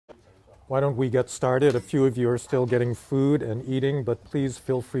Why don't we get started? A few of you are still getting food and eating, but please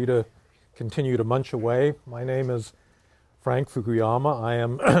feel free to continue to munch away. My name is Frank Fukuyama. I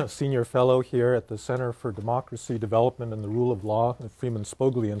am a senior fellow here at the Center for Democracy, Development, and the Rule of Law at Freeman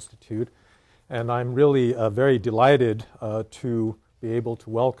Spogli Institute. And I'm really very delighted to be able to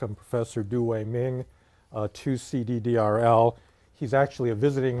welcome Professor Weiming to CDDRL. He's actually a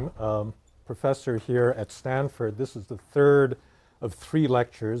visiting professor here at Stanford. This is the third of 3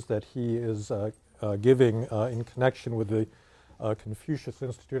 lectures that he is giving in connection with the Confucius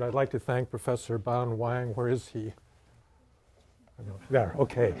Institute. I'd like to thank Professor Ban Wang. Where is he? There,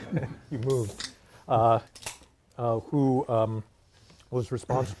 okay. You moved. Who was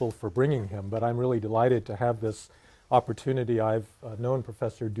responsible for bringing him. But I'm really delighted to have this opportunity. I've known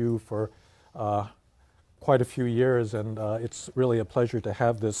Professor Du for quite a few years, and it's really a pleasure to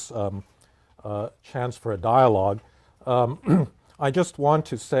have this chance for a dialogue. I just want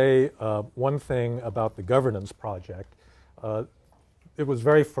to say one thing about the governance project. It was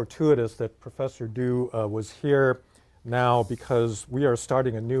very fortuitous that Professor Du was here now because we are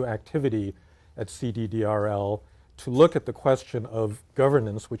starting a new activity at CDDRL to look at the question of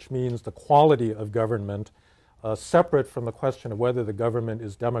governance, which means the quality of government, separate from the question of whether the government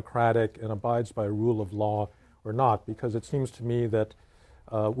is democratic and abides by rule of law or not, because it seems to me that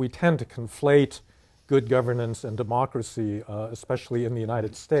we tend to conflate good governance and democracy, especially in the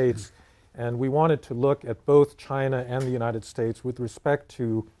United States. And we wanted to look at both China and the United States with respect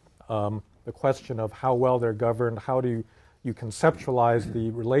to the question of how well they're governed. How do you conceptualize the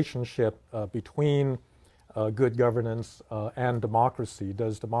relationship between good governance and democracy?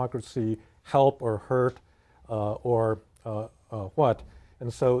 Does democracy help or hurt or what?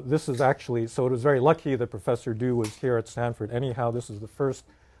 And so this is actually, so it was very lucky that Professor Du was here at Stanford. Anyhow, this is the first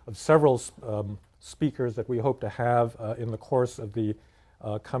of several speakers that we hope to have in the course of the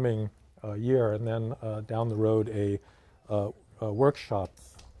coming year, and then down the road a workshop.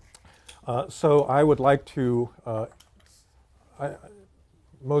 So I would like to,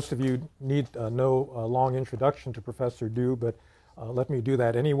 most of you need no long introduction to Professor Du, but let me do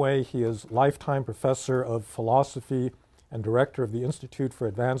that anyway. He is lifetime professor of philosophy and director of the Institute for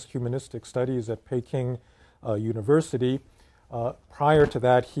Advanced Humanistic Studies at Peking University. Prior to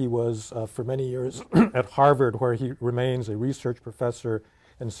that, he was for many years at Harvard, where he remains a research professor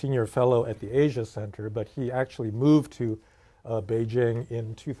and senior fellow at the Asia Center, but he actually moved to Beijing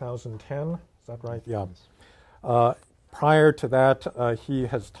in 2010. Is that right? Yeah. Prior to that, he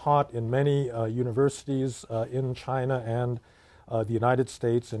has taught in many universities in China and the United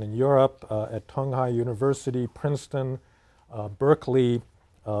States and in Europe, at Tonghai University, Princeton, Berkeley,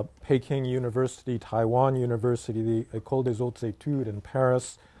 Peking University, Taiwan University, the École des Hautes Études in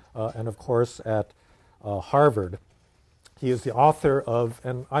Paris, and of course at Harvard. He is the author of,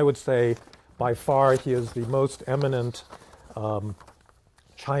 and I would say by far he is the most eminent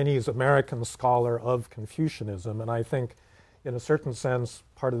Chinese-American scholar of Confucianism. And I think in a certain sense,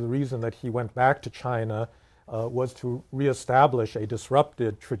 part of the reason that he went back to China was to reestablish a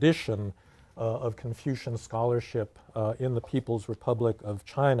disrupted tradition of Confucian scholarship in the People's Republic of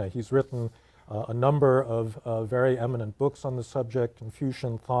China. He's written a number of very eminent books on the subject: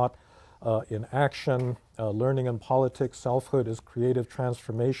 Confucian Thought in Action, Learning and Politics, Selfhood as Creative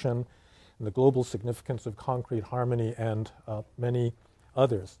Transformation, and the Global Significance of Concrete Harmony, and many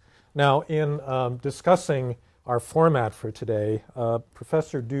others. Now, in discussing our format for today,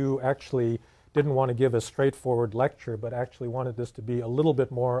 Professor Du actually didn't want to give a straightforward lecture, but actually wanted this to be a little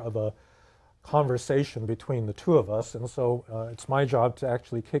bit more of a conversation between the two of us, and so it's my job to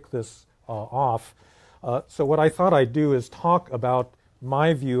actually kick this off. So what I thought I'd do is talk about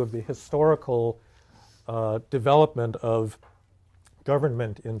my view of the historical development of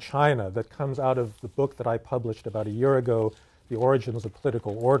government in China that comes out of the book that I published about a year ago, The Origins of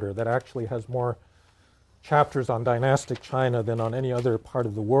Political Order, that actually has more chapters on dynastic China than on any other part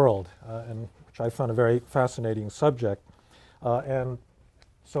of the world, and which I found a very fascinating subject. And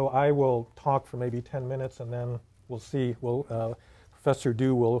so I will talk for maybe 10 minutes, and then we'll see. Professor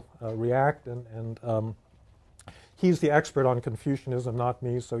Du will react, and he's the expert on Confucianism, not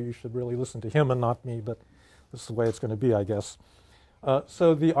me, so you should really listen to him and not me, but this is the way it's going to be, I guess.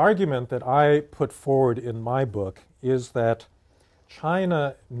 So the argument that I put forward in my book is that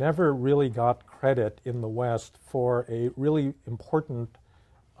China never really got credit in the West for a really important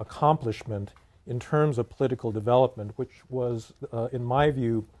accomplishment in terms of political development, which was, in my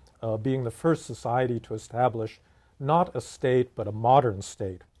view, being the first society to establish not a state, but a modern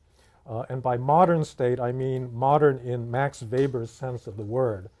state. And by modern state, I mean modern in Max Weber's sense of the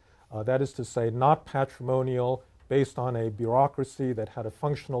word. That is to say, not patrimonial, based on a bureaucracy that had a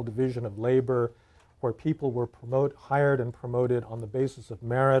functional division of labor, where people were hired and promoted on the basis of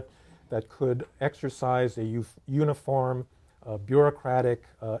merit, that could exercise a uniform bureaucratic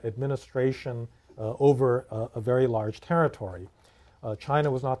administration over a very large territory. China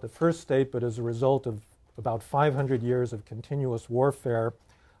was not the first state, but as a result of about 500 years of continuous warfare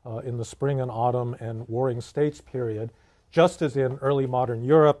in the spring and autumn and warring states period, just as in early modern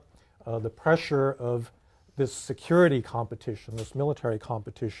Europe, the pressure of this security competition, this military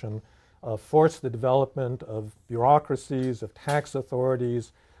competition, forced the development of bureaucracies, of tax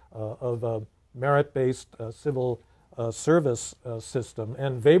authorities, of a merit-based civil service system.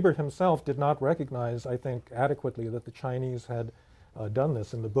 And Weber himself did not recognize, I think, adequately that the Chinese had done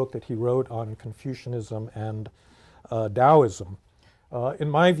this in the book that he wrote on Confucianism and Taoism. In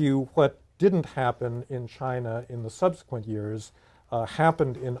my view, what didn't happen in China in the subsequent years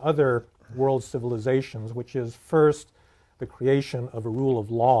happened in other world civilizations, which is first the creation of a rule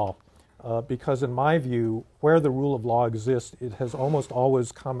of law. Because in my view, where the rule of law exists, it has almost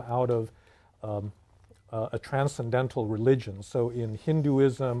always come out of a transcendental religion. So in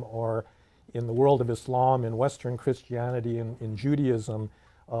Hinduism or in the world of Islam, in Western Christianity, in Judaism,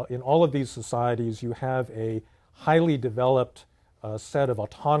 in all of these societies, you have a highly developed set of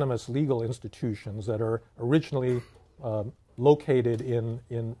autonomous legal institutions that are originally located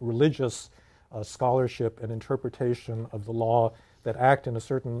in religious scholarship and interpretation of the law that act in a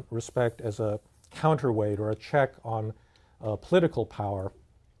certain respect as a counterweight or a check on political power.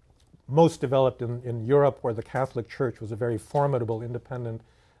 Most developed in Europe, where the Catholic Church was a very formidable independent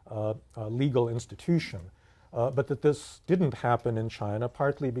legal institution. But that this didn't happen in China,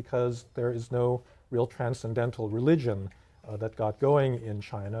 partly because there is no real transcendental religion that got going in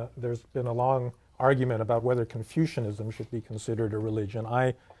China. There's been a long argument about whether Confucianism should be considered a religion.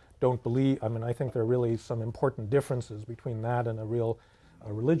 I don't believe, I think there are really some important differences between that and a real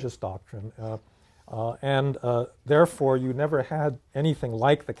religious doctrine. Therefore, you never had anything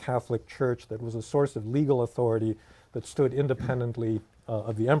like the Catholic Church that was a source of legal authority that stood independently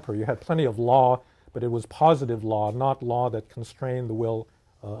of the emperor. You had plenty of law, but it was positive law, not law that constrained the will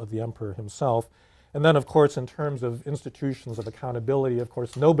of the emperor himself. And then, of course, in terms of institutions of accountability, of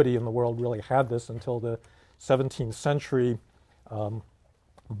course, nobody in the world really had this until the 17th century.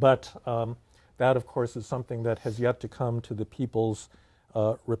 But that, of course, is something that has yet to come to the People's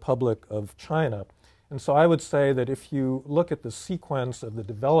Republic of China. And so I would say that if you look at the sequence of the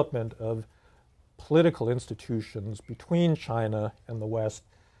development of political institutions between China and the West,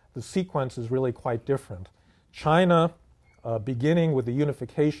 the sequence is really quite different. China, beginning with the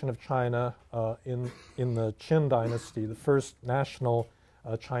unification of China in the Qin dynasty, the first national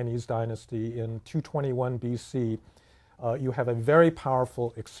Chinese dynasty in 221 BC, you have a very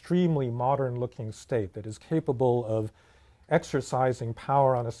powerful, extremely modern-looking state that is capable of exercising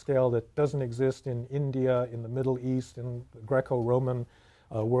power on a scale that doesn't exist in India, in the Middle East, in the Greco-Roman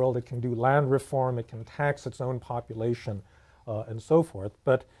world. It can do land reform, it can tax its own population, and so forth.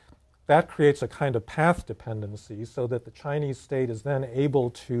 But that creates a kind of path dependency so that the Chinese state is then able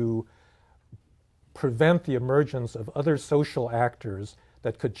to prevent the emergence of other social actors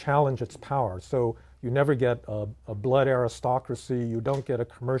that could challenge its power. So you never get a blood aristocracy, you don't get a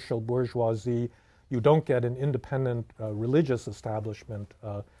commercial bourgeoisie, you don't get an independent religious establishment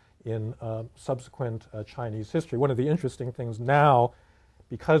in subsequent Chinese history. One of the interesting things now,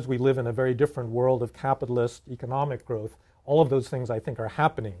 because we live in a very different world of capitalist economic growth, all of those things I think are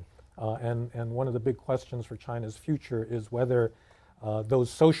happening. And one of the big questions for China's future is whether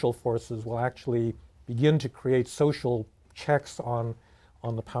those social forces will actually begin to create social checks on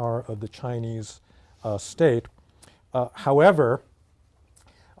the power of the Chinese state. However,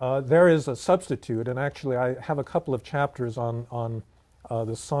 there is a substitute, and actually I have a couple of chapters on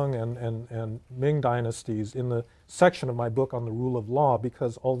the Sung and Ming dynasties in the section of my book on the rule of law,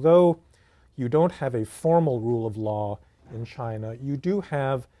 because although you don't have a formal rule of law in China, you do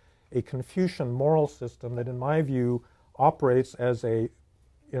have a Confucian moral system that, in my view, operates as a,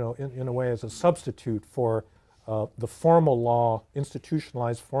 in a way, as a substitute for the formal law,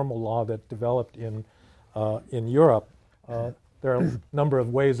 institutionalized formal law that developed in Europe. There are a number of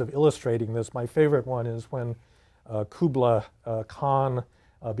ways of illustrating this. My favorite one is when Kublai Khan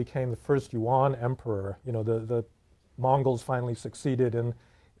became the first Yuan emperor. The Mongols finally succeeded in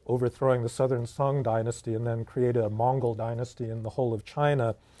overthrowing the southern Sung dynasty and then created a Mongol dynasty in the whole of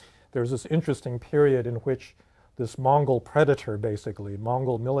China. There's this interesting period in which this Mongol predator, basically,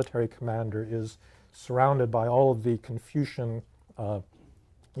 Mongol military commander, is surrounded by all of the Confucian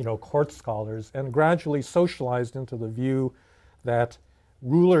court scholars and gradually socialized into the view that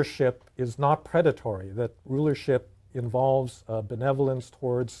rulership is not predatory, that rulership involves benevolence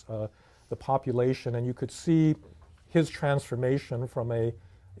towards the population, and you could see his transformation from a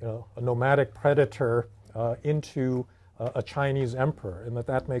nomadic predator into a Chinese emperor, and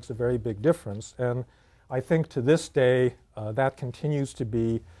that makes a very big difference. And I think to this day that continues to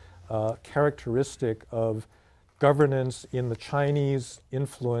be characteristic of governance in the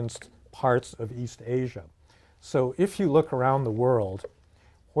Chinese-influenced parts of East Asia. So if you look around the world,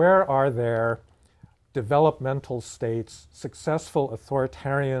 where are there developmental states, successful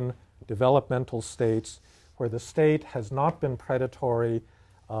authoritarian developmental states, where the state has not been predatory,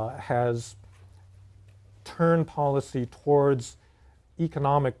 has turned policy towards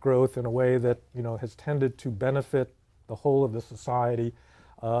economic growth in a way that has tended to benefit the whole of the society?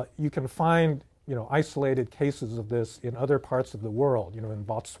 You can find isolated cases of this in other parts of the world. In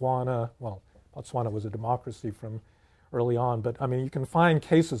Botswana, well, Botswana was a democracy from early on, but I mean, you can find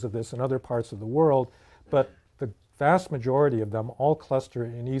cases of this in other parts of the world, but the vast majority of them all cluster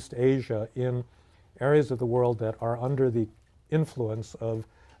in East Asia, in areas of the world that are under the influence of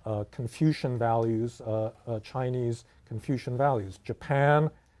Confucian values, Chinese Confucian values. Japan,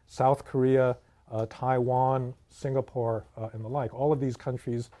 South Korea, Taiwan, Singapore, and the like. All of these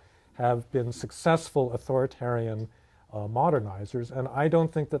countries have been successful authoritarian modernizers, and I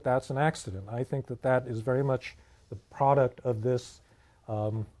don't think that that's an accident. I think that that is very much the product of this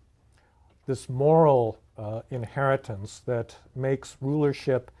this moral inheritance that makes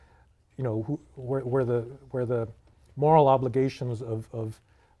rulership, where the moral obligations of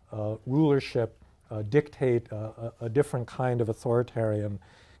rulership dictate a different kind of authoritarian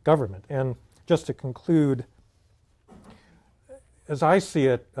government. And just to conclude, as I see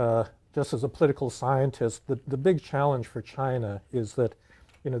it, just as a political scientist, the big challenge for China is that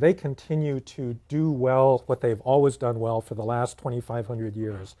they continue to do well what they've always done well for the last 2,500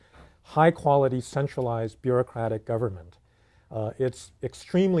 years: high-quality, centralized, bureaucratic government. It's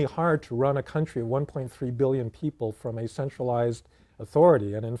extremely hard to run a country of 1.3 billion people from a centralized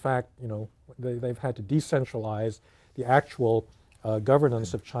authority, and in fact, they've had to decentralize the actual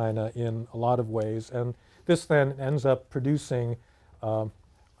governance of China in a lot of ways, and this then ends up producing,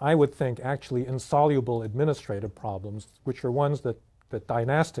 I would think, actually insoluble administrative problems, which are ones that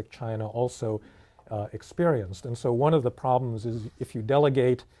dynastic China also experienced. And so one of the problems is, if you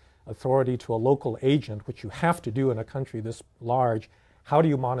delegate authority to a local agent, which you have to do in a country this large, how do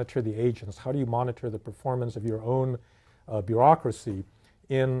you monitor the agents? How do you monitor the performance of your own bureaucracy?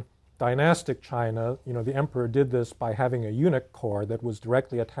 In dynastic China, the emperor did this by having a eunuch corps that was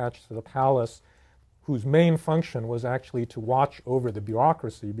directly attached to the palace, whose main function was actually to watch over the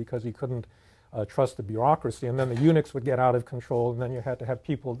bureaucracy, because he couldn't trust the bureaucracy. And then the eunuchs would get out of control, and then you had to have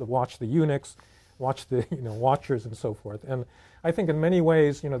people to watch the eunuchs, watch the watchers, and so forth. And I think in many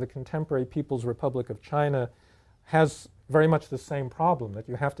ways, the contemporary People's Republic of China has very much the same problem, that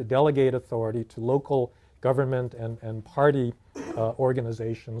you have to delegate authority to local government and party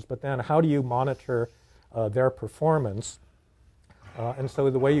organizations, but then how do you monitor their performance? And so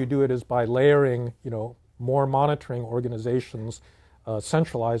the way you do it is by layering, more monitoring organizations,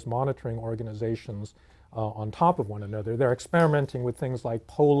 centralized monitoring organizations on top of one another. They're experimenting with things like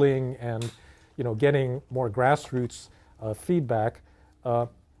polling and, getting more grassroots feedback.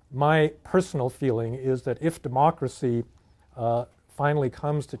 My personal feeling is that if democracy finally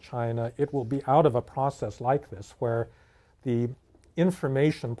comes to China, it will be out of a process like this, where the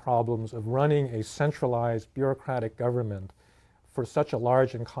information problems of running a centralized bureaucratic government for such a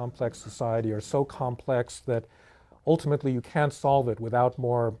large and complex society are so complex that ultimately you can't solve it without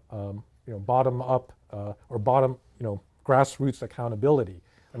more bottom-up or grassroots accountability.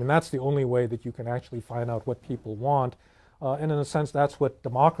 I mean, that's the only way that you can actually find out what people want. And in a sense, that's what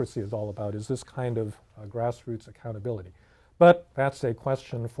democracy is all about, is this kind of grassroots accountability. But that's a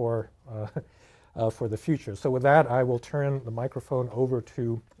question for the future. So with that, I will turn the microphone over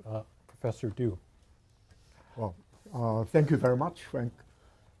to Professor Du. Well, thank you very much, Frank.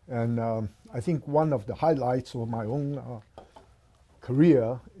 And I think one of the highlights of my own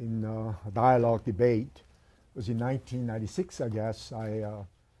career in dialogue debate was in 1996, I guess. I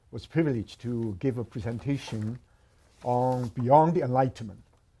was privileged to give a presentation on Beyond the Enlightenment.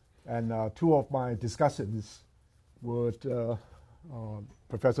 And two of my discussants were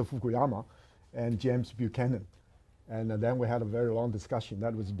Professor Fukuyama and James Buchanan. And then we had a very long discussion.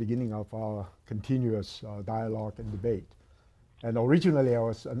 That was the beginning of our continuous dialogue and debate. And originally I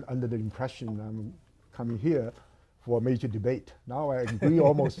was under the impression I'm coming here for a major debate. Now I agree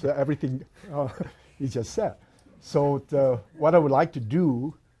almost everything you just said. So what I would like to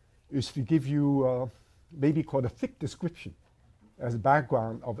do is to give you maybe called a thick description as a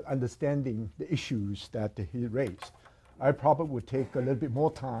background of understanding the issues that he raised. I probably would take a little bit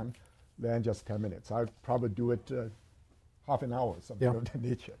more time than just 10 minutes. I'd probably do it half an hour, something of that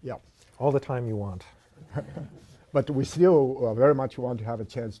nature. Yeah. All the time you want. But we still very much want to have a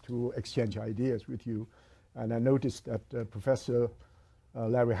chance to exchange ideas with you. And I noticed that Professor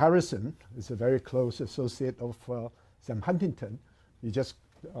Larry Harrison is a very close associate of Sam Huntington. He just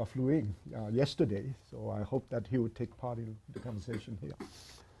flew in yesterday, so I hope that he will take part in the conversation here.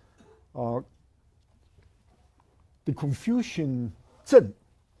 The Confucian 政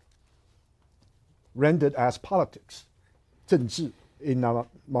rendered as politics, 政治 in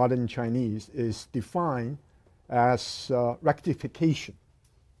modern Chinese is defined as rectification,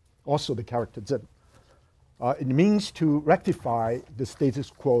 also the character 政. It means to rectify the status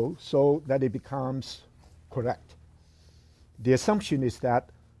quo so that it becomes correct. The assumption is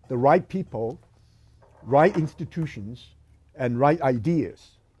that the right people, right institutions, and right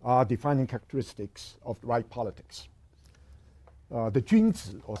ideas are defining characteristics of right politics. The 君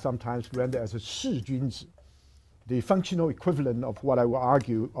子, or sometimes rendered as a 士君子, the functional equivalent of what I will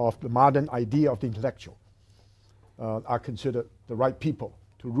argue of the modern idea of the intellectual, are considered the right people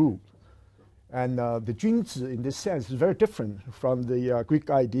to rule. And the 君子in this sense is very different from the Greek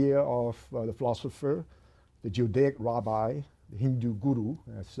idea of the philosopher, the Judaic rabbi, the Hindu guru,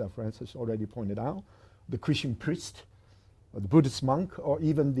 as Francis already pointed out, the Christian priest, the Buddhist monk, or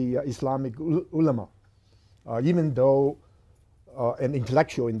even the Islamic ulama. Even though an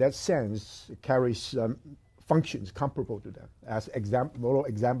intellectual in that sense carries functions comparable to them, as moral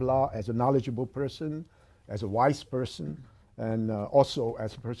exemplar, as a knowledgeable person, as a wise person, and also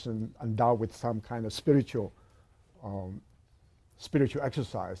as a person endowed with some kind of spiritual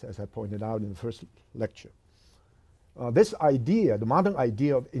exercise, as I pointed out in the first lecture. This idea, the modern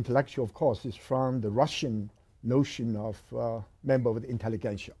idea of intellectual, of course, is from the Russian notion of member of the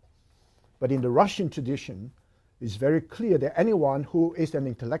intelligentsia. But in the Russian tradition, it's very clear that anyone who is an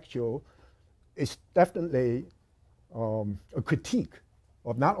intellectual is definitely a critique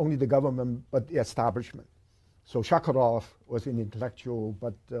of not only the government, but the establishment. So Shakarov was an intellectual,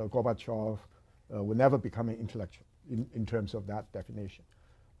 but Gorbachev will never become an intellectual in terms of that definition.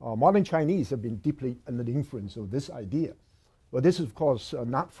 Modern Chinese have been deeply under the influence of this idea. But this is, of course,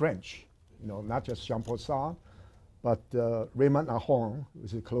 not French, not just Jean-Paul Sartre, but Raymond Aron, who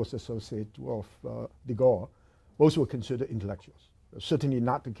is a close associate of de Gaulle, both were considered intellectuals. Certainly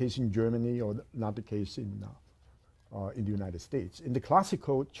not the case in Germany or not the case in the United States. In the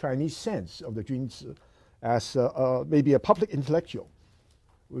classical Chinese sense of the 君子 as maybe a public intellectual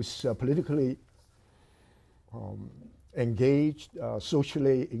who's politically engaged,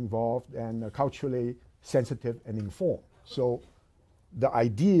 socially involved, and culturally sensitive and informed. So the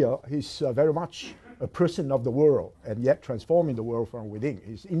idea is very much a person of the world and yet transforming the world from within.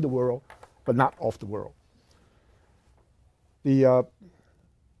 He's in the world, but not of the world. The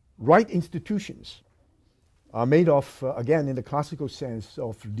right institutions are made of, again, in the classical sense,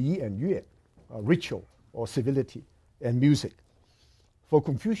 of li and yue, ritual or civility, and music. For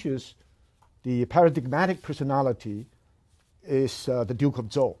Confucius, the paradigmatic personality is the Duke of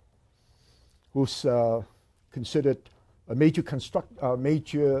Zhou, who's considered a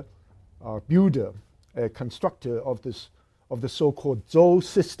major builder, a constructor of the so-called Zhou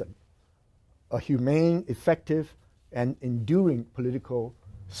system, a humane, effective, and enduring political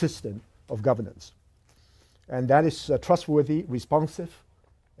system of governance. And that is trustworthy, responsive,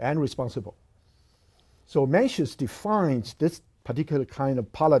 and responsible. So Mencius defines this particular kind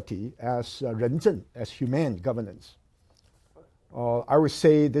of polity as 仁政, as humane governance. I would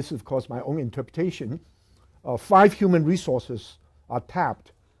say this is, of course, my own interpretation. 5 human resources are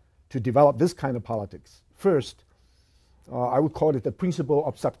tapped to develop this kind of politics. First, I would call it the principle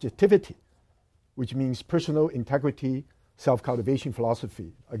of subjectivity, which means personal integrity, self-cultivation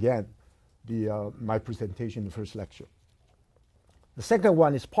philosophy. Again, my presentation in the first lecture. The second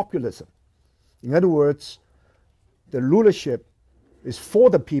one is populism. In other words, the rulership is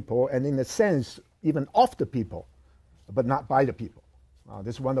for the people and in a sense even of the people, but not by the people.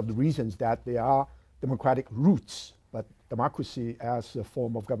 This is one of the reasons that there are democratic roots, but democracy as a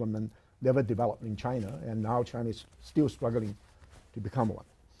form of government never developed in China, and now China is still struggling to become one.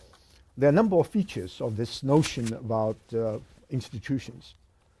 There are a number of features of this notion about institutions.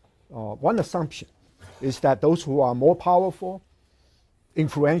 One assumption is that those who are more powerful,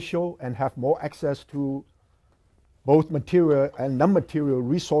 influential, and have more access to both material and non-material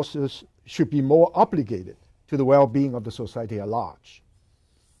resources should be more obligated to the well-being of the society at large.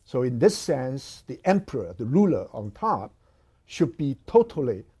 So in this sense, the emperor, the ruler on top, should be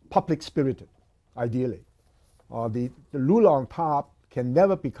totally public-spirited, ideally. The ruler on top can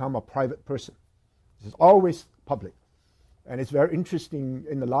never become a private person. It's always public. And it's very interesting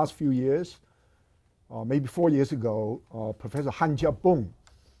in the last few years, maybe 4 years ago, Professor Han Jiabong,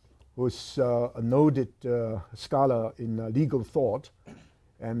 who's a noted scholar in legal thought,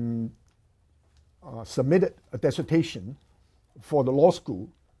 and submitted a dissertation for the law school.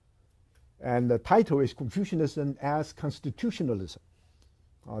 And the title is Confucianism as Constitutionalism.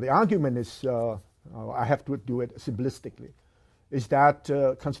 The argument is, I have to do it simplistically, is that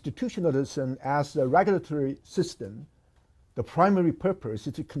constitutionalism as a regulatory system, the primary purpose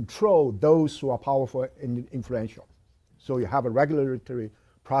is to control those who are powerful and influential. So you have a regulatory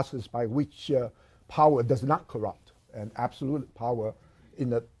process by which power does not corrupt, and absolute power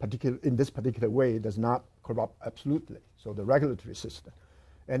in this particular way does not corrupt absolutely. So the regulatory system.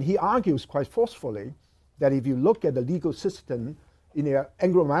 And he argues quite forcefully that if you look at the legal system in the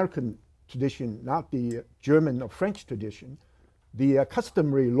Anglo-American tradition, not the German or French tradition, the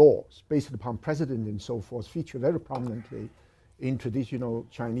customary laws based upon precedent and so forth feature very prominently in traditional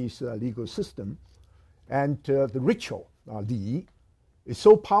Chinese legal system. And the ritual, Li, is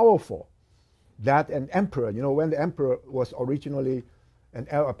so powerful that an emperor, when the emperor was originally an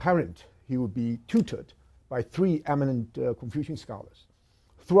heir apparent, he would be tutored by 3 eminent Confucian scholars.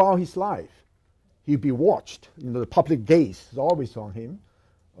 Throughout his life, he'd be watched. The public gaze is always on him.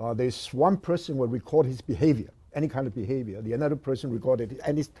 There's one person will record his behavior, any kind of behavior. The another person recorded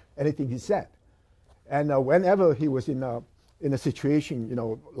anything he said. And whenever he was in a situation,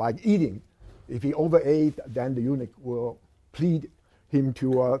 like eating, if he overate, then the eunuch will plead him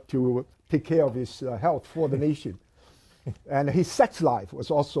to take care of his health for the nation. And his sex life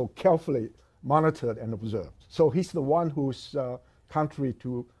was also carefully monitored and observed. So he's the one who's, contrary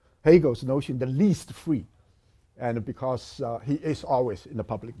to Hegel's notion, the least free, and because he is always in the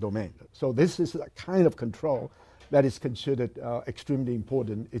public domain. So this is a kind of control that is considered extremely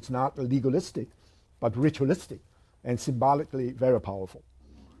important. It's not legalistic, but ritualistic, and symbolically very powerful.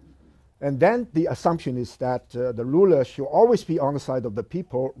 And then the assumption is that the ruler should always be on the side of the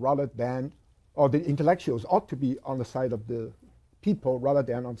people rather than, or the intellectuals ought to be on the side of the people rather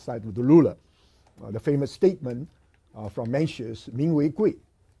than on the side of the ruler. The famous statement from Mencius, 民为贵,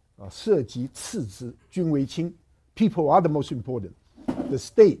 社稷次之, 君为轻. People are the most important. The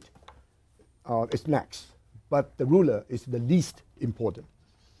state is next, but the ruler is the least important.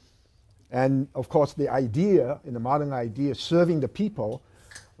 And of course, the idea, in the modern idea, serving the people,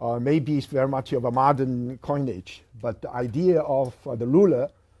 maybe is very much of a modern coinage, but the idea of the ruler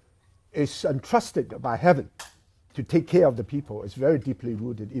is entrusted by heaven to take care of the people. It's very deeply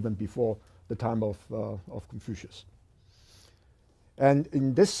rooted even before the time of Confucius. And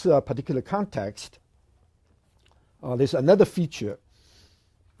in this particular context, there's another feature,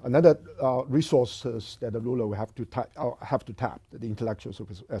 another resources that the ruler will have to tap, the intellectuals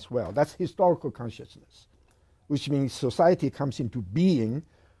as well. That's historical consciousness, which means society comes into being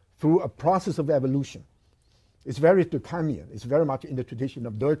through a process of evolution. It's very Durkheimian. It's very much in the tradition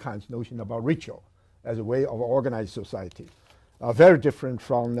of Durkheim's notion about ritual as a way of organized society. Very different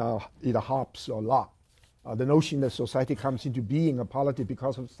from either Hobbes or Locke. The notion that society comes into being, a polity,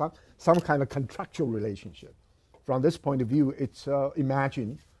 because of some kind of contractual relationship. From this point of view, it's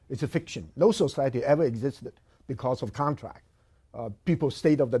imagined, it's a fiction. No society ever existed because of contract. People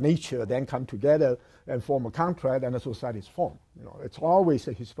state of the nature then come together and form a contract, and a society is formed. It's always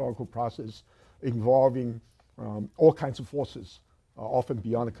a historical process involving all kinds of forces, often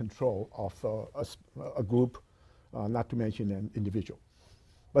beyond the control of a group, not to mention an individual.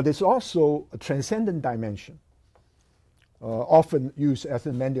 But there's also a transcendent dimension, often used as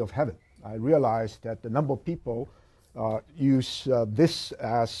the mandate of heaven. I realized that the number of people use this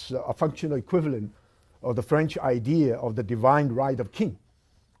as a functional equivalent of the French idea of the divine right of king.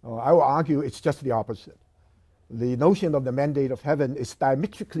 I will argue it's just the opposite. The notion of the mandate of heaven is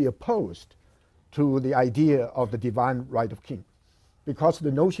diametrically opposed to the idea of the divine right of king, because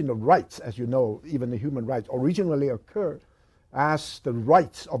the notion of rights, as you know, even the human rights, originally occurred as the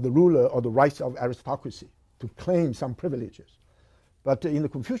rights of the ruler or the rights of aristocracy to claim some privileges. But in the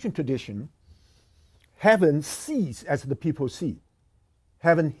Confucian tradition, heaven sees as the people see.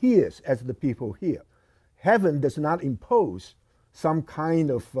 Heaven hears as the people hear. Heaven does not impose some kind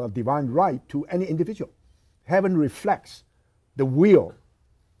of divine right to any individual. Heaven reflects the will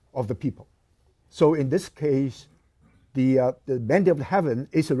of the people. So in this case, the mandate of heaven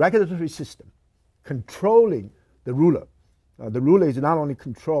is a regulatory system controlling the ruler. The ruler is not only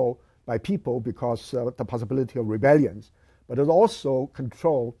controlled by people because the possibility of rebellions, but it's also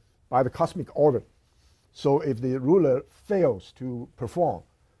controlled by the cosmic order. So if the ruler fails to perform,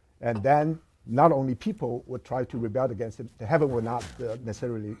 and then not only people would try to rebel against him, the heaven will not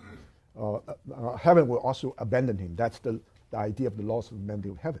necessarily, heaven will also abandon him. That's the idea of the loss of the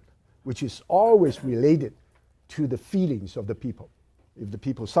mandate of heaven, which is always related to the feelings of the people. If the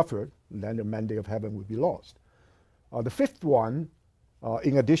people suffered, then the mandate of heaven would be lost. The fifth one,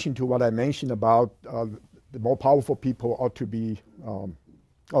 in addition to what I mentioned about the more powerful people ought to be,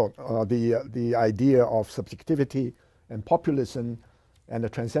 the idea of subjectivity and populism and the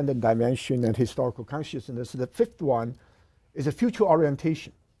transcendent dimension and historical consciousness. The fifth one is a future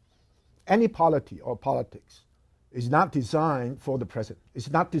orientation. Any polity or politics is not designed for the present. It's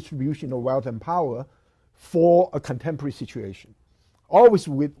not distribution of wealth and power for a contemporary situation, always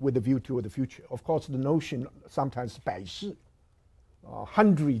with a view toward the future. Of course, the notion sometimes 百世,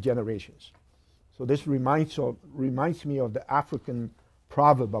 100 generations. So this reminds me of the African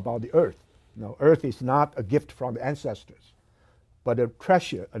proverb about the earth. Earth is not a gift from the ancestors, but a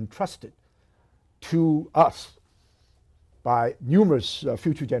treasure entrusted to us by numerous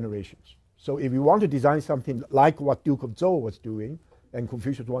future generations. So if you want to design something like what Duke of Zhou was doing and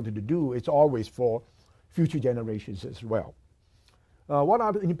Confucius wanted to do, it's always for future generations as well. What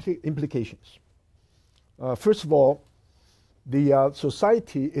are the implications? First of all, the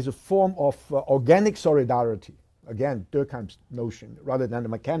society is a form of organic solidarity. Again, Durkheim's notion, rather than a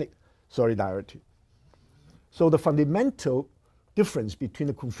mechanic solidarity. So the fundamental difference between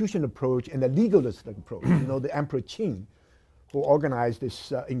the Confucian approach and the legalistic approach, the Emperor Qing, who organized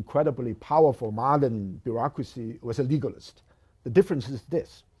this incredibly powerful modern bureaucracy, was a legalist. The difference is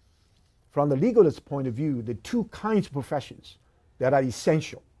this. From the legalist point of view, the two kinds of professions that are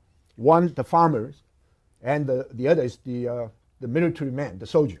essential, one, the farmers, and the other is the military man, the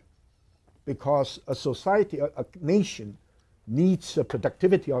soldier. Because a society, a nation, needs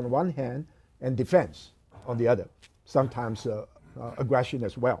productivity on one hand and defense on the other, sometimes aggression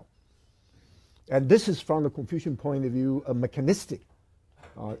as well. And this is, from the Confucian point of view, a mechanistic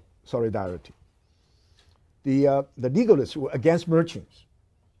solidarity. The legalists were against merchants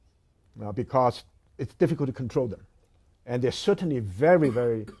because it's difficult to control them. And they're certainly very,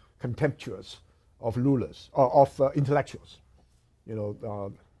 very contemptuous of rulers, or of intellectuals.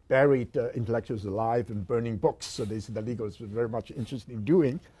 Buried intellectuals alive and burning books. So this the legalists were very much interested in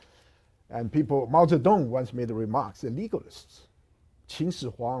doing. And people, Mao Zedong once made the remarks, the legalists, Qin Shi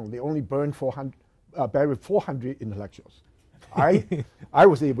Huang, they only buried 400 intellectuals. I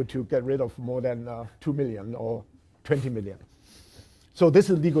was able to get rid of more than 2 million or 20 million. So this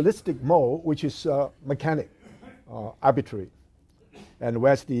is legalistic mode, which is mechanic, arbitrary. And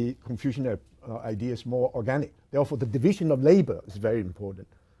whereas the Confucian idea is more organic. Therefore, the division of labor is very important.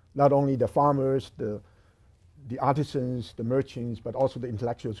 Not only the farmers, the artisans, the merchants, but also the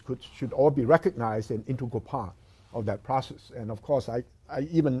intellectuals should all be recognized and integral part of that process. And of course, I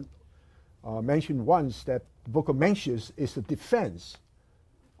even mentioned once that the Book of Mencius is a defense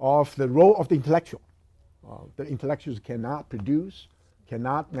of the role of the intellectual. The intellectuals cannot produce,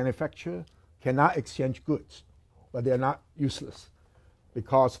 cannot manufacture, cannot exchange goods, but they are not useless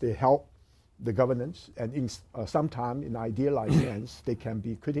because they help the governance, and sometimes in idealized sense, they can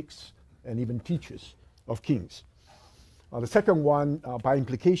be critics and even teachers of kings. The second one, by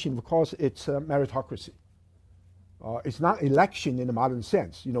implication, of course, it's meritocracy. It's not election in the modern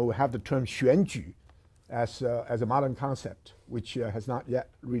sense. We have the term 选举 as a modern concept, which has not yet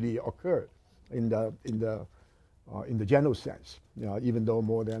really occurred in the general sense. Even though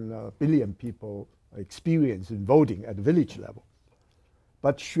more than 1 billion people experience in voting at the village level.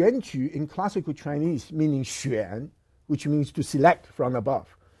 But 选举 in classical Chinese meaning 选, which means to select from above,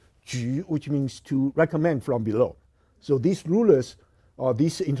 举, which means to recommend from below. So these rulers or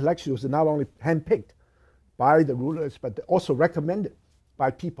these intellectuals are not only handpicked by the rulers, but also recommended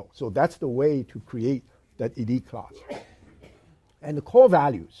by people. So that's the way to create that elite class. And the core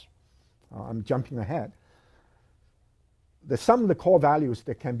values, I'm jumping ahead, some of the core values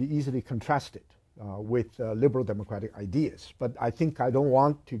that can be easily contrasted with liberal democratic ideas. But I think I don't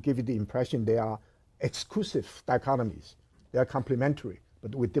want to give you the impression they are exclusive dichotomies. They are complementary,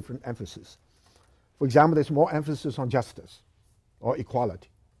 but with different emphasis. For example, there's more emphasis on justice or equality.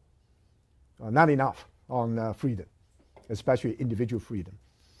 Not enough on freedom, especially individual freedom.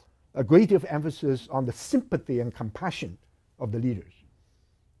 A great deal of emphasis on the sympathy and compassion of the leaders.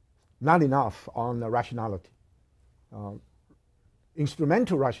 Not enough on rationality.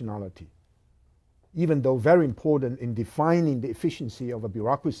 Instrumental rationality, even though very important in defining the efficiency of a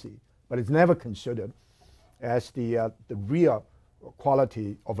bureaucracy, but it's never considered as the real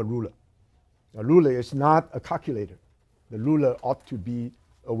quality of a ruler. A ruler is not a calculator. The ruler ought to be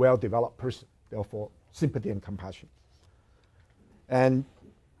a well-developed person, therefore sympathy and compassion. And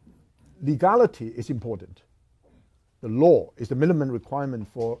legality is important. The law is the minimum requirement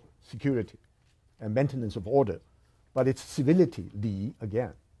for security and maintenance of order. But it's civility, Li,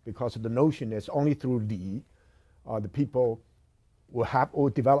 again, because the notion is only through Li the people will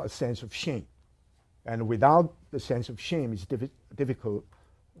develop a sense of shame. And without the sense of shame, it's difficult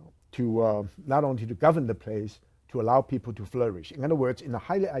to not only to govern the place, to allow people to flourish. In other words, in a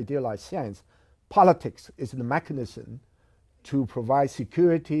highly idealized sense, politics is the mechanism to provide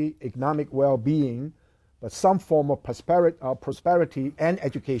security, economic well-being, but some form of prosperity and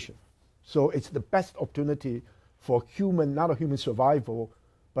education. So it's the best opportunity for human, not a human survival,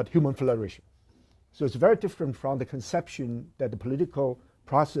 but human flourishing. So it's very different from the conception that the political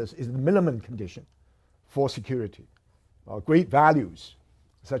process is the minimum condition for security. Great values,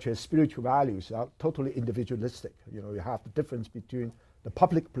 such as spiritual values, are totally individualistic. You know, you have the difference between the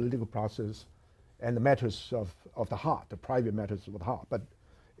public political process and the matters of the heart, the private matters of the heart. But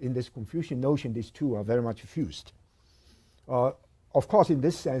in this Confucian notion, these two are very much fused. Of course, in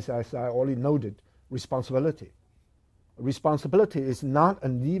this sense, as I already noted, responsibility. Responsibility is not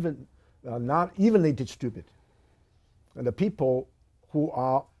evenly distributed. And the people who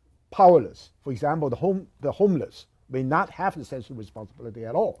are powerless, for example, the homeless, may not have the sense of responsibility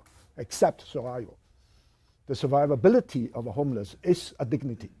at all, except survival. The survivability of the homeless is a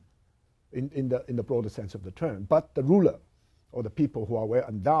dignity in the broader sense of the term. But the ruler or the people who are well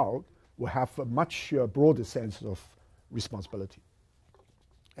endowed will have a much broader sense of responsibility.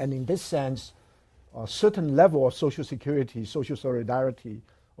 And in this sense, a certain level of social security, social solidarity,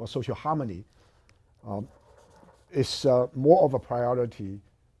 or social harmony is more of a priority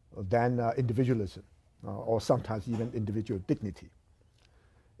than individualism, or sometimes even individual dignity.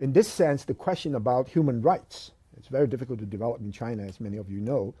 In this sense, the question about human rights, it's very difficult to develop in China, as many of you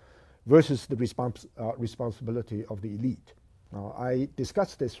know, versus the responsibility of the elite. I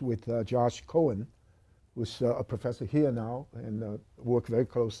discussed this with Josh Cohen, who's a professor here now, and worked very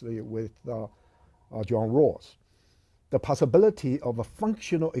closely with John Rawls. The possibility of a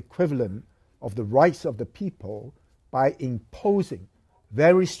functional equivalent of the rights of the people by imposing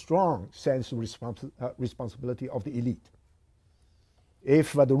very strong sense of responsibility of the elite.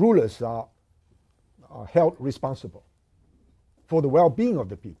 If the rulers are held responsible for the well-being of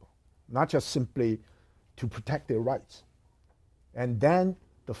the people, not just simply to protect their rights, and then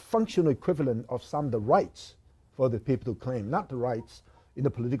the functional equivalent of some of the rights for the people to claim, not the rights in the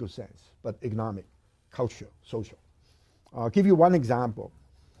political sense, but economic, cultural, social. I'll give you one example.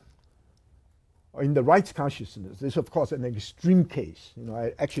 In the rights consciousness, this is of course an extreme case. You know,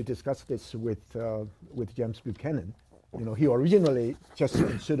 I actually discussed this with James Buchanan. You know, he originally just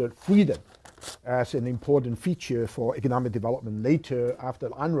considered freedom as an important feature for economic development. Later, after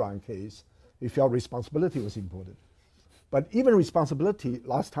the Anran case, he felt responsibility was important. But even responsibility,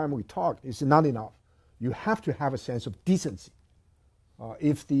 last time we talked, is not enough. You have to have a sense of decency.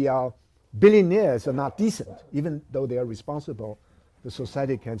 If the billionaires are not decent, even though they are responsible, the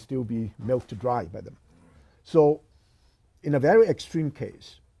society can still be milked dry by them. So in a very extreme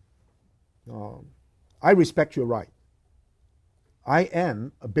case, I respect your right. I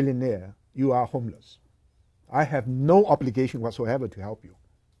am a billionaire, you are homeless. I have no obligation whatsoever to help you.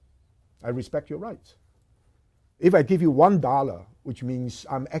 I respect your rights. If I give you $1, which means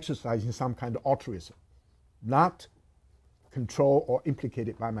I'm exercising some kind of altruism, not controlled or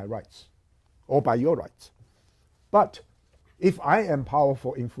implicated by my rights or by your rights. But if I am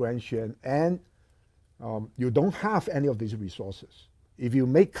powerful, influential, and you don't have any of these resources, if you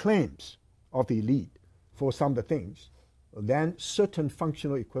make claims of the elite for some of the things, then certain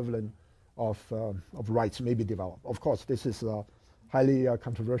functional equivalent of rights may be developed. Of course, this is a highly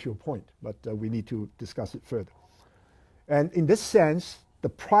controversial point, but we need to discuss it further. And in this sense, the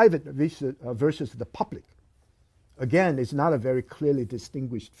private versus the public, again, is not a very clearly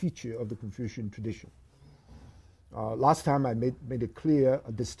distinguished feature of the Confucian tradition. Last time I made it clear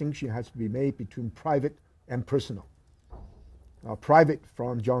a distinction has to be made between private and personal. Private,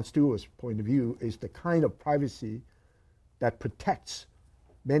 from John Stewart's point of view, is the kind of privacy that protects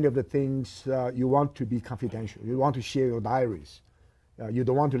many of the things you want to be confidential. You want to share your diaries. You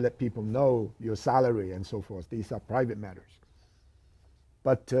don't want to let people know your salary and so forth. These are private matters.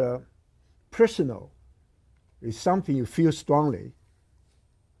 But personal is something you feel strongly,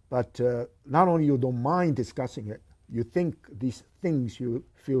 but not only you don't mind discussing it, you think these things you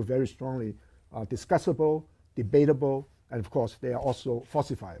feel very strongly are discussable, debatable, and of course they are also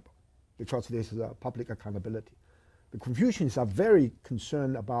falsifiable because this is a public accountability. The Confucians are very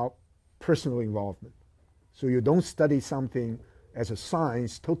concerned about personal involvement. So you don't study something as a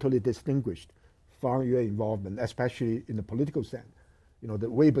science totally distinguished from your involvement, especially in the political sense. the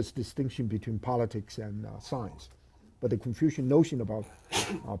Weber's distinction between politics and science. But the Confucian notion about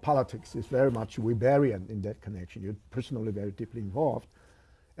politics is very much Weberian in that connection. You're personally very deeply involved,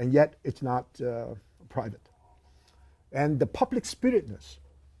 and yet it's not private. And the public spiritedness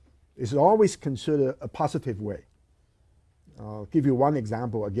is always considered a positive way. I'll give you one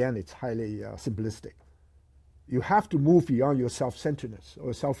example. Again, it's highly simplistic. You have to move beyond your self-centeredness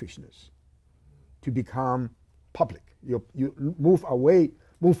or selfishness to become public. You move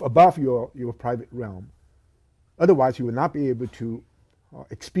above your private realm. Otherwise, you will not be able to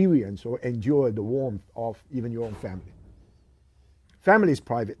experience or enjoy the warmth of even your own family. Family is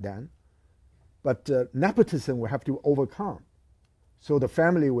private then, but nepotism will have to overcome. So the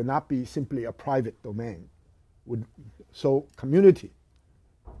family will not be simply a private domain. So community,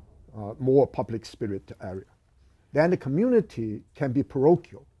 more public spirit area. Then the community can be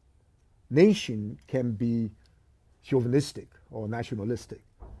parochial. Nation can be chauvinistic or nationalistic.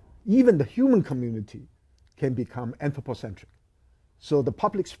 Even the human community can become anthropocentric. So the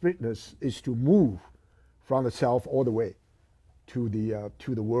public spiritedness is to move from the self all the way to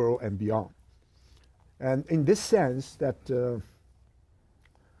the world and beyond. And in this sense, that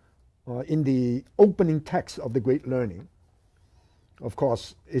in the opening text of the Great Learning, of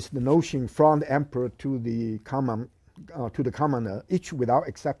course, is the notion from the emperor to the commoner, each without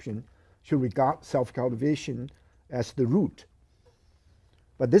exception should regard self-cultivation as the root.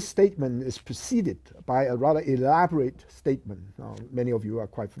 But this statement is preceded by a rather elaborate statement. Many of you are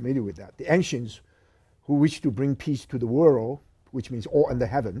quite familiar with that. The ancients who wish to bring peace to the world, which means all under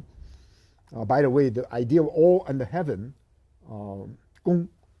heaven. By the way, the idea of all under heaven, Gong,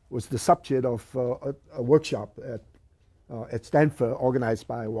 was the subject of a workshop at Stanford organized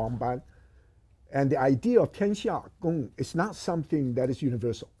by Wang Ban. And the idea of Tianxia, Gong, is not something that is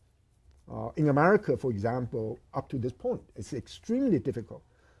universal. In America, for example, up to this point, it's extremely difficult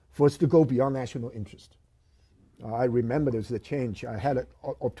for us to go beyond national interest. I remember there was a change. I had an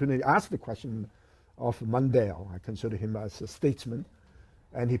opportunity to ask the question of Mundell. I consider him as a statesman.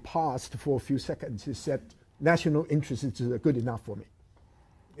 And he paused for a few seconds. He said, national interest is good enough for me.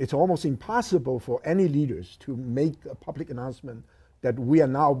 It's almost impossible for any leaders to make a public announcement that we are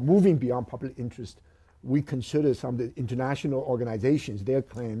now moving beyond public interest. We consider some of the international organizations, their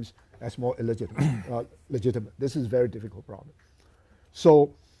claims, as more illegitimate, legitimate. This is a very difficult problem.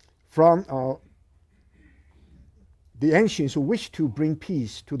 So from the ancients who wish to bring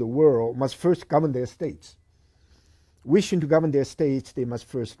peace to the world must first govern their states. Wishing to govern their states, they must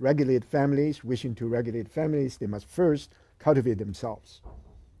first regulate families. Wishing to regulate families, they must first cultivate themselves.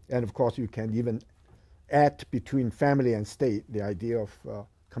 And of course, you can even add between family and state the idea of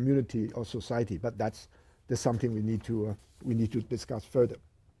community or society, but that's something we need to discuss further.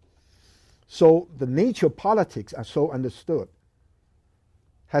 So the nature of politics, as so understood,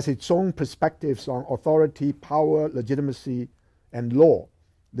 has its own perspectives on authority, power, legitimacy, and law.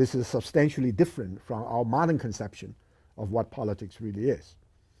 This is substantially different from our modern conception of what politics really is.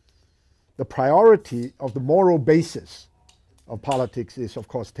 The priority of the moral basis of politics is, of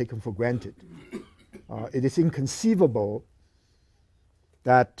course, taken for granted. It is inconceivable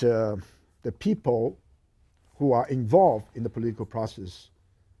that the people who are involved in the political process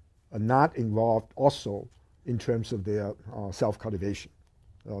are not involved also in terms of their self-cultivation.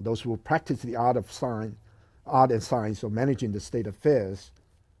 Those who practice the art and science of managing the state affairs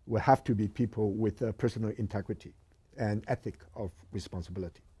will have to be people with personal integrity and ethic of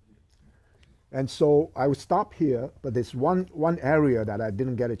responsibility. And so I will stop here, but there's one area that I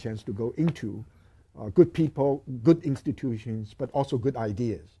didn't get a chance to go into. Good people, good institutions, but also good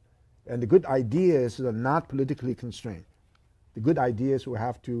ideas. And the good ideas are not politically constrained. The good ideas will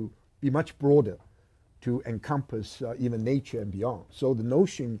have to be much broader to encompass even nature and beyond. So the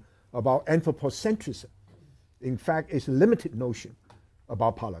notion about anthropocentrism, in fact, is a limited notion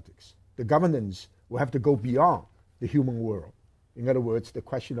about politics. The governance will have to go beyond the human world. In other words, the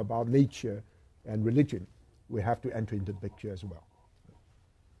question about nature and religion will have to enter into the picture as well.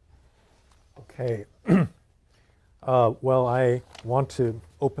 Okay. Well, I want to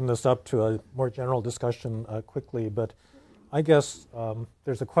open this up to a more general discussion quickly, but I guess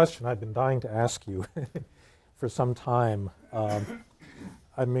there's a question I've been dying to ask you for some time.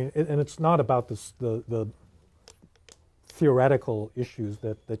 I mean, and it's not about the theoretical issues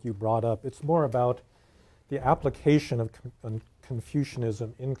that you brought up. It's more about the application of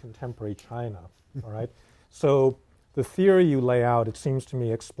Confucianism in contemporary China, all right? So the theory you lay out, it seems to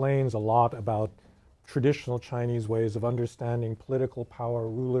me, explains a lot about traditional Chinese ways of understanding political power,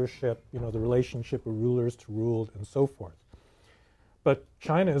 rulership, the relationship of rulers to ruled, and so forth. But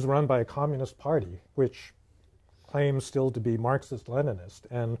China is run by a communist party, which claims still to be Marxist-Leninist,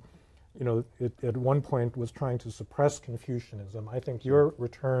 and it at one point was trying to suppress Confucianism. I think your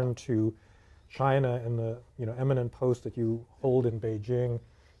return to China and the eminent post that you hold in Beijing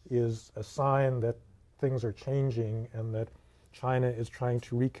is a sign that things are changing and that China is trying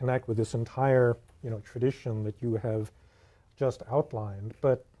to reconnect with this entire tradition that you have just outlined.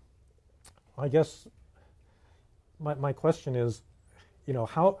 But I guess my question is,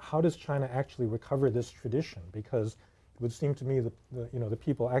 how does China actually recover this tradition? Because it would seem to me that the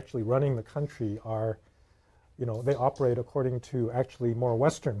people actually running the country are, they operate according to actually more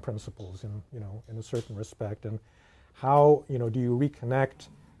Western principles in a certain respect. And how do you reconnect,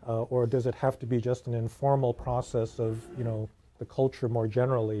 or does it have to be just an informal process of the culture more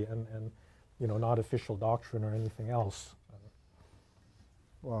generally and not official doctrine or anything else?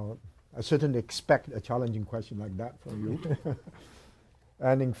 Well, I certainly expect a challenging question like that from you.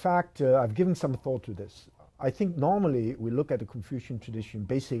 And in fact, I've given some thought to this. I think normally we look at the Confucian tradition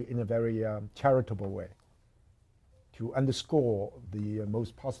basically in a very charitable way to underscore the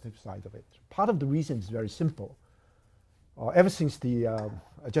most positive side of it. Part of the reason is very simple. Ever since the,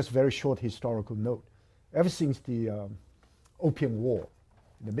 just a very short historical note, ever since the Opium War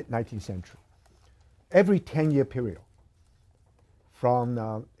in the mid-19th century, every 10-year period, from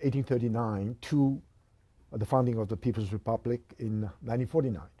 1839 to the founding of the People's Republic in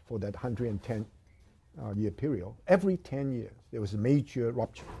 1949, for that 110-year period, every 10 years there was a major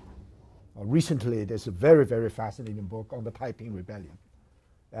rupture. Recently, there's a very, very fascinating book on the Taiping Rebellion,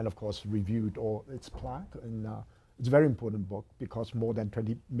 and of course reviewed all its plaque. And it's a very important book because more than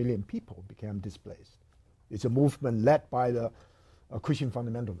 20 million people became displaced. It's a movement led by the Christian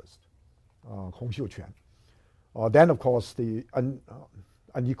fundamentalist, Hong Xiuquan. Then, of course, the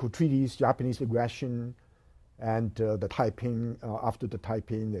unequal treaties, Japanese aggression, and the Taiping. After the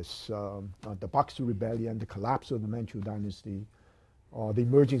Taiping, there's the Boxer Rebellion, the collapse of the Manchu dynasty, the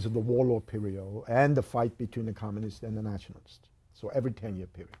emergence of the warlord period, and the fight between the communists and the nationalists. So every 10-year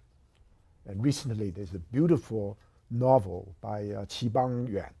period. And recently, there's a beautiful novel by Qi Bang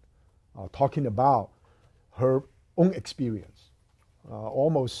Yuan talking about her own experience.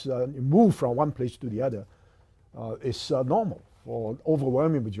 Almost move from one place to the other is normal for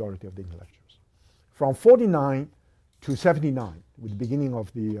overwhelming majority of the intellectuals. From 49 to 79, with the beginning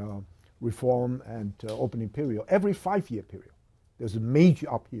of the reform and opening period, every 5-year period, there's a major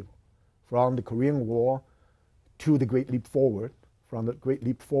upheaval from the Korean War to the Great Leap Forward, from the Great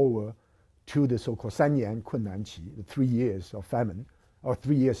Leap Forward to the so-called 3年困难期, the 3 years of famine, or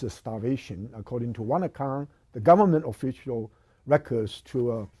 3 years of starvation. According to one account, the government official records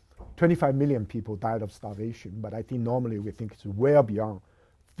to 25 million people died of starvation, but I think normally we think it's well beyond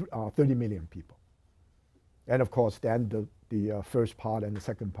 30 million people. And of course, then the first part and the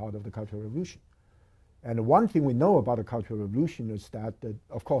second part of the Cultural Revolution. And one thing we know about the Cultural Revolution is that,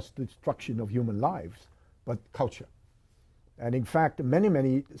 of course, the destruction of human lives, but culture. And in fact,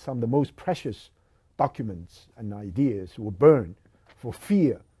 some of the most precious documents and ideas were burned for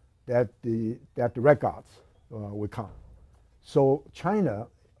fear that the records will come. So China,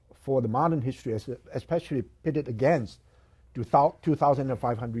 for the modern history, especially pitted against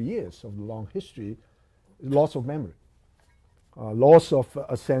 2,500 years of long history, loss of memory, loss of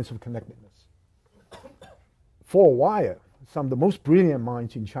a sense of connectedness. For a while, some of the most brilliant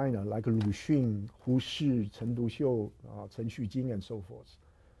minds in China, like Lu Xun, Hu Shi, Chen Duxiu, Chen Xujing, and so forth,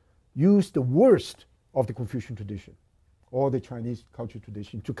 used the worst of the Confucian tradition or the Chinese culture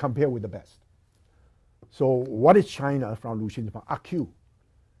tradition to compare with the best. So what is China from Lu Xun's point? AQ.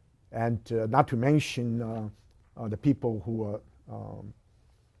 And not to mention the people who are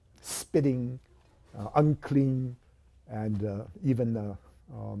spitting, unclean, and even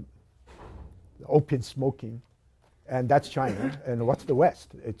opium smoking. And that's China. And what's the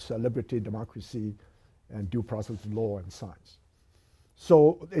West? It's liberty, democracy, and due process of law and science.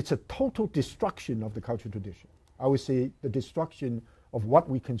 So it's a total destruction of the cultural tradition. I would say the destruction of what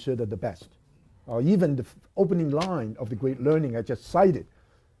we consider the best. Even the opening line of the great learning I just cited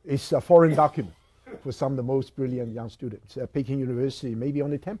is a foreign document for some of the most brilliant young students. At Peking University, maybe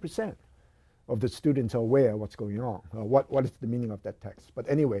only 10% of the students are aware of what's going on. What is the meaning of that text? But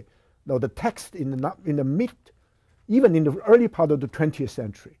anyway, no, the text in the mid, even in the early part of the 20th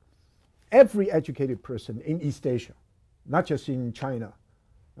century, every educated person in East Asia, not just in China,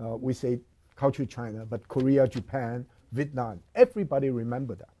 we say culture China, but Korea, Japan, Vietnam, everybody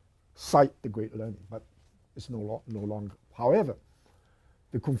remember that, cite the great learning, but it's no longer. However,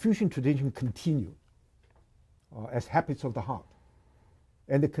 the Confucian tradition continued as habits of the heart.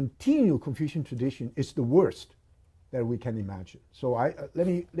 And the continued Confucian tradition is the worst that we can imagine. So let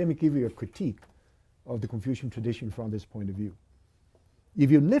me give you a critique of the Confucian tradition from this point of view. If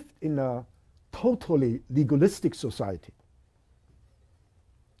you live in a totally legalistic society,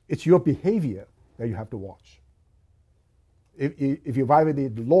 it's your behavior that you have to watch. If you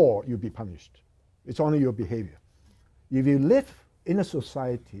violate the law, you'll be punished. It's only your behavior. If you live in a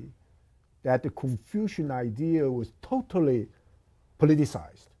society that the Confucian idea was totally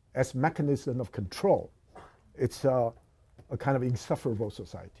politicized as mechanism of control, it's a kind of insufferable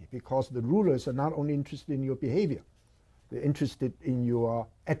society, because the rulers are not only interested in your behavior, they're interested in your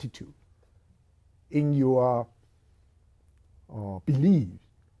attitude, in your beliefs,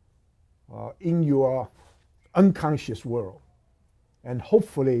 in your unconscious world. And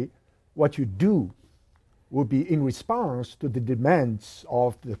hopefully what you do will be in response to the demands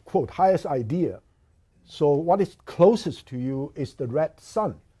of the, quote, highest idea. So what is closest to you is the red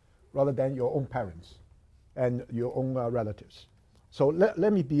sun, rather than your own parents and your own relatives. So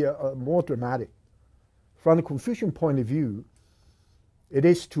let me be more dramatic. From the Confucian point of view, it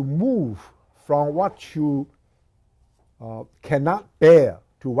is to move from what you cannot bear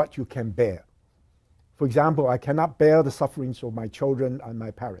to what you can bear. For example, I cannot bear the sufferings of my children and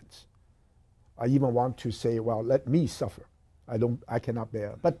my parents. I even want to say, well, let me suffer. I cannot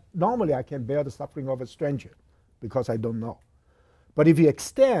bear. But normally I can bear the suffering of a stranger because I don't know. But if you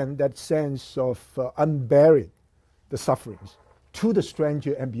extend that sense of unbearing the sufferings to the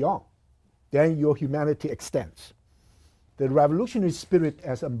stranger and beyond, then your humanity extends. The revolutionary spirit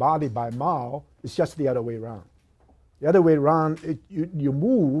as embodied by Mao is just the other way around. The other way around, you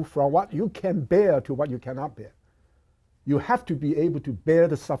move from what you can bear to what you cannot bear. You have to be able to bear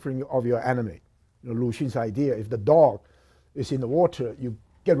the suffering of your enemy. You know, Lu Xun's idea, if the dog is in the water, you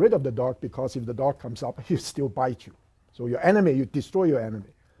get rid of the dog, because if the dog comes up, he'll still bite you. So your enemy, you destroy your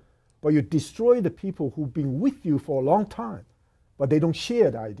enemy. But you destroy the people who've been with you for a long time, but they don't share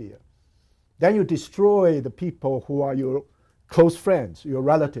the idea. Then you destroy the people who are your close friends, your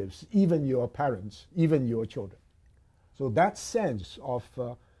relatives, even your parents, even your children. So that sense of,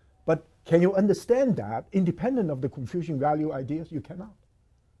 but can you understand that independent of the Confucian value ideas? You cannot.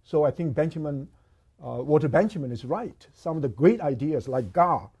 So I think Walter Benjamin is right. Some of the great ideas like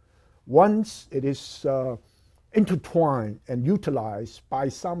Ga, once it is intertwined and utilized by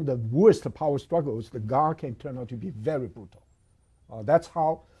some of the worst power struggles, the Ga can turn out to be very brutal. That's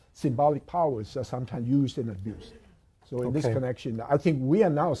how symbolic powers are sometimes used and abused. So in this connection, I think we are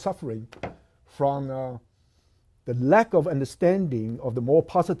now suffering from the lack of understanding of the more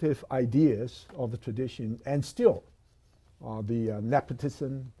positive ideas of the tradition, and still the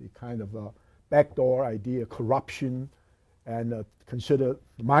nepotism, the kind of backdoor idea, corruption, and consider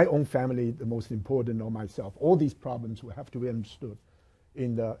my own family the most important, or myself. All these problems will have to be understood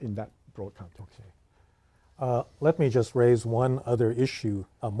in that broad context. Okay. Let me just raise one other issue,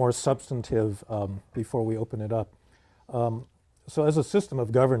 more substantive, before we open it up. So as a system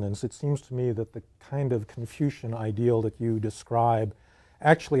of governance, it seems to me that the kind of Confucian ideal that you describe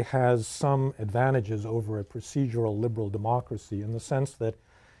actually has some advantages over a procedural liberal democracy, in the sense that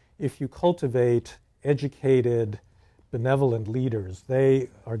if you cultivate educated, benevolent leaders, they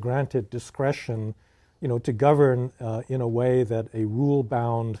are granted discretion, to govern in a way that a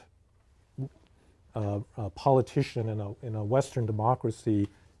rule-bound politician in a Western democracy,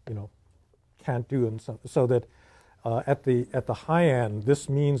 can't do, and so that at the high end, this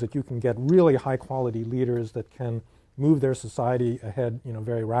means that you can get really high-quality leaders that can move their society ahead,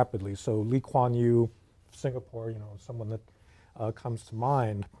 very rapidly. So Lee Kuan Yew, Singapore, someone that comes to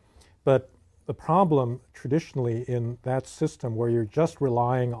mind. But the problem traditionally in that system, where you're just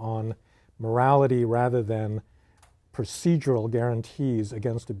relying on morality rather than procedural guarantees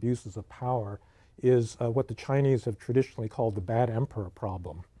against abuses of power, is what the Chinese have traditionally called the bad emperor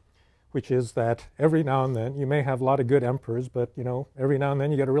problem, which is that every now and then, you may have a lot of good emperors, but every now and then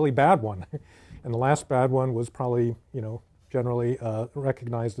you get a really bad one. And the last bad one was probably, generally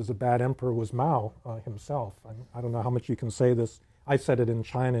recognized as a bad emperor was Mao himself. I don't know how much you can say this. I said it in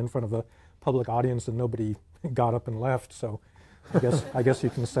China in front of a public audience and nobody got up and left, so I guess you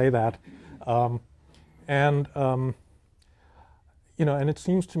can say that. And it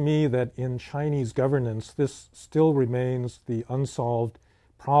seems to me that in Chinese governance, this still remains the unsolved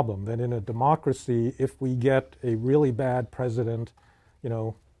problem, that in a democracy, if we get a really bad president,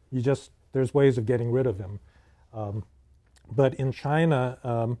 there's ways of getting rid of him. But in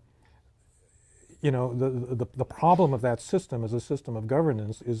China, the problem of that system as a system of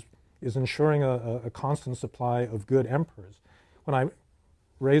governance is ensuring a constant supply of good emperors. When I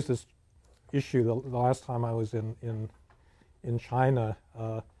raised this issue the last time I was in China,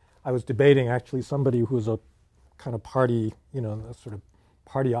 I was debating actually somebody who was a kind of party, a sort of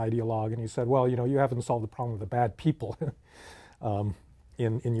party ideologue, and he said, well, you haven't solved the problem of the bad people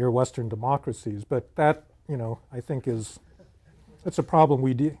in your Western democracies. But that, I think it's a problem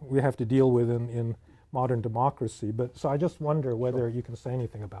we have to deal with in modern democracy. But so I just wonder whether you can say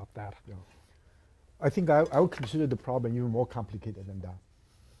anything about that. Yeah. I think I would consider the problem even more complicated than that.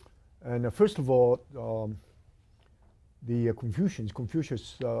 And first of all, the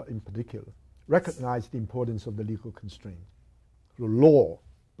Confucius in particular, recognized the importance of the legal constraint, the law.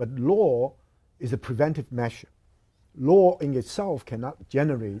 But law is a preventive measure. Law in itself cannot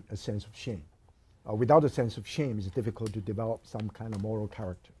generate a sense of shame. Without a sense of shame, it's difficult to develop some kind of moral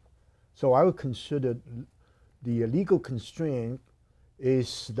character. So I would consider the legal constraint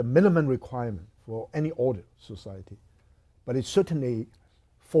is the minimum requirement for any ordered society. But it certainly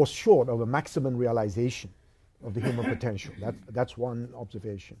falls short of a maximum realization of the human potential. That's one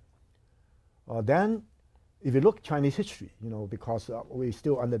observation. Then, if you look at Chinese history, because we're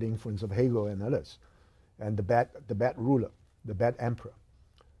still under the influence of Hegel and others, and the bad ruler, the bad emperor.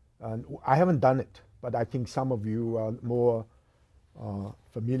 And I haven't done it, but I think some of you are more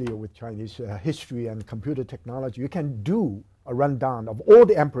familiar with Chinese history and computer technology. You can do a rundown of all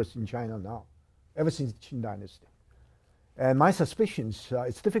the emperors in China now, ever since the Qing dynasty. And my suspicions,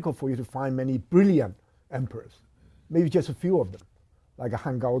 it's difficult for you to find many brilliant emperors, maybe just a few of them, like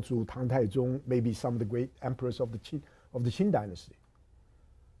Han Gaozu, Tang Taizong, maybe some of the great emperors of the Qing dynasty.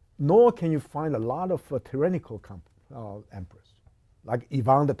 Nor can you find a lot of tyrannical emperors, like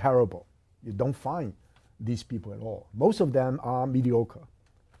Ivan the Terrible. You don't find these people at all. Most of them are mediocre.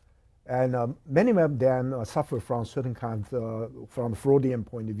 And many of them suffer from certain kinds, from the Freudian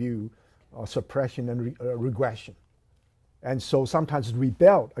point of view, suppression and regression. And so sometimes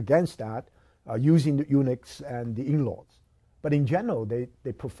rebelled against that, using the eunuchs and the in-laws. But in general, they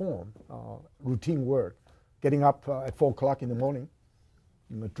perform routine work, getting up at 4 o'clock in the morning,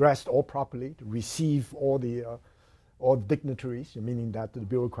 dressed all properly to receive all the dignitaries, meaning that the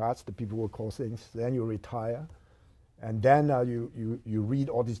bureaucrats, the people who call things. Then you retire, and then you read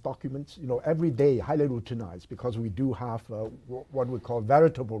all these documents. Every day, highly routinized, because we do have what we call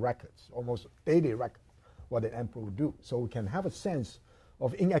veritable records, almost daily records, what an emperor would do. So we can have a sense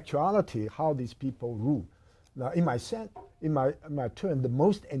of, in actuality, how these people rule. Now, in my turn, the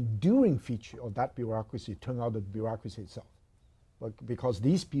most enduring feature of that bureaucracy turned out the bureaucracy itself, because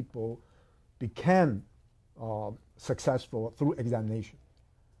these people became successful through examination.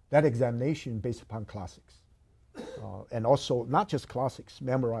 That examination based upon classics, and also not just classics,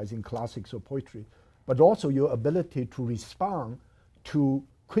 memorizing classics or poetry, but also your ability to respond to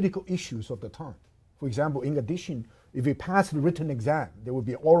critical issues of the time. For example, in addition, if you pass the written exam, there will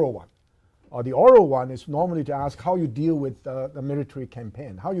be an oral one. The oral one is normally to ask how you deal with the military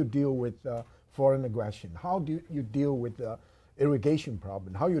campaign, how you deal with foreign aggression, how do you deal with the irrigation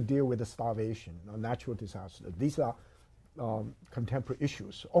problem, how you deal with the starvation or natural disaster. These are contemporary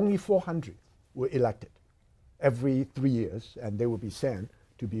issues. Only 400 were elected every 3 years, and they will be sent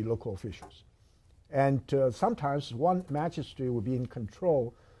to be local officials. And sometimes one magistrate will be in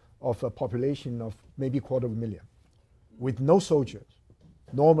control of a population of maybe 250,000, with no soldiers,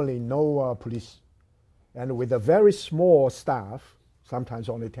 normally no police, and with a very small staff, sometimes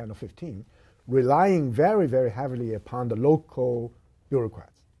only 10 or 15, relying very, very heavily upon the local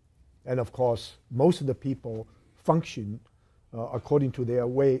bureaucrats. And of course, most of the people function according to their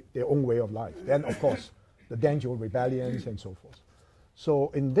own way of life. Then, of course, the danger of rebellions and so forth.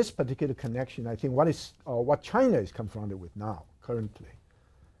 So in this particular connection, I think what China is confronted with now, currently,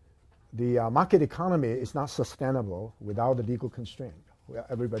 the market economy is not sustainable without the legal constraint.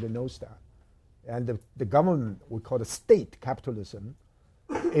 Everybody knows that. And the government, we call it state capitalism,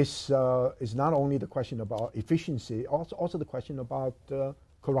 is not only the question about efficiency, also the question about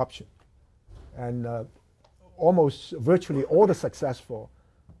corruption. And almost virtually all the successful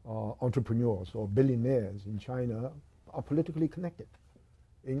entrepreneurs or billionaires in China are politically connected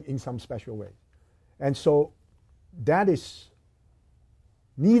in some special way. And so that is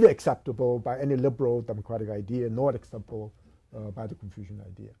neither acceptable by any liberal democratic idea nor acceptable by the Confucian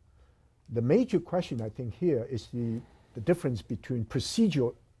idea. The major question, I think, here is the difference between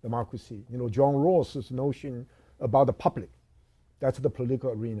procedural democracy, John Rawls's notion about the public, that's the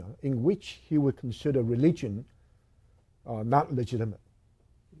political arena, in which he would consider religion not legitimate.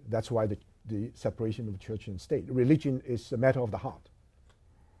 That's why the separation of church and state. Religion is a matter of the heart.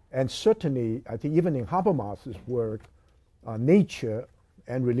 And certainly, I think even in Habermas's work, nature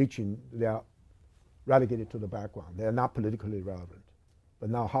and religion, they are relegated to the background. They are not politically relevant. But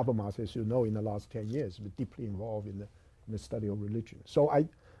now Habermas, as you know, in the last 10 years, was deeply involved in the study of religion. So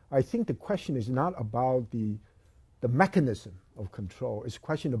I think the question is not about the the mechanism of control. It's a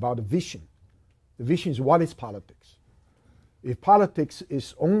question about the vision. The vision is what is politics. If politics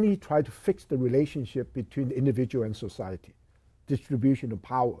is only try to fix the relationship between the individual and society, distribution of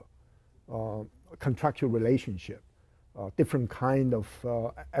power, contractual relationship, different kind of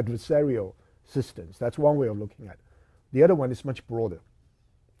adversarial systems, that's one way of looking at it. The other one is much broader,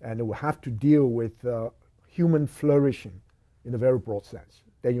 and it will have to deal with human flourishing in a very broad sense.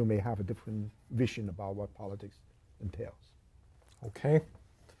 Then you may have a different vision about what politics entails. Okay.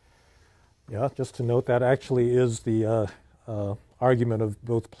 Yeah, just to note, that actually is the argument of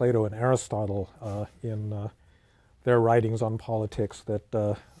both Plato and Aristotle in their writings on politics, that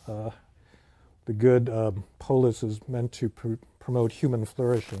the good polis is meant to promote human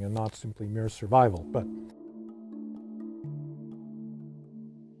flourishing and not simply mere survival. But